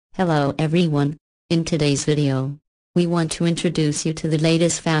Hello everyone, in today's video, we want to introduce you to the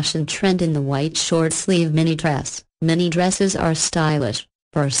latest fashion trend in the white short sleeve mini dress. Mini dresses are stylish,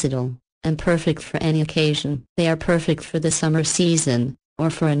 versatile, and perfect for any occasion. They are perfect for the summer season, or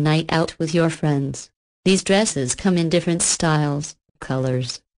for a night out with your friends. These dresses come in different styles,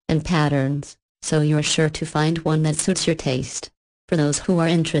 colors, and patterns, so you're sure to find one that suits your taste. For those who are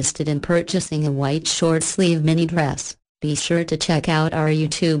interested in purchasing a white short sleeve mini dress, be sure to check out our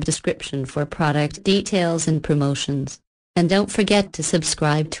YouTube description for product details and promotions. And don't forget to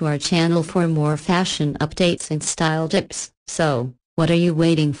subscribe to our channel for more fashion updates and style tips. So, what are you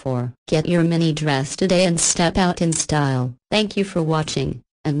waiting for? Get your mini dress today and step out in style. Thank you for watching,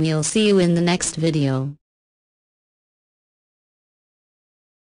 and we'll see you in the next video.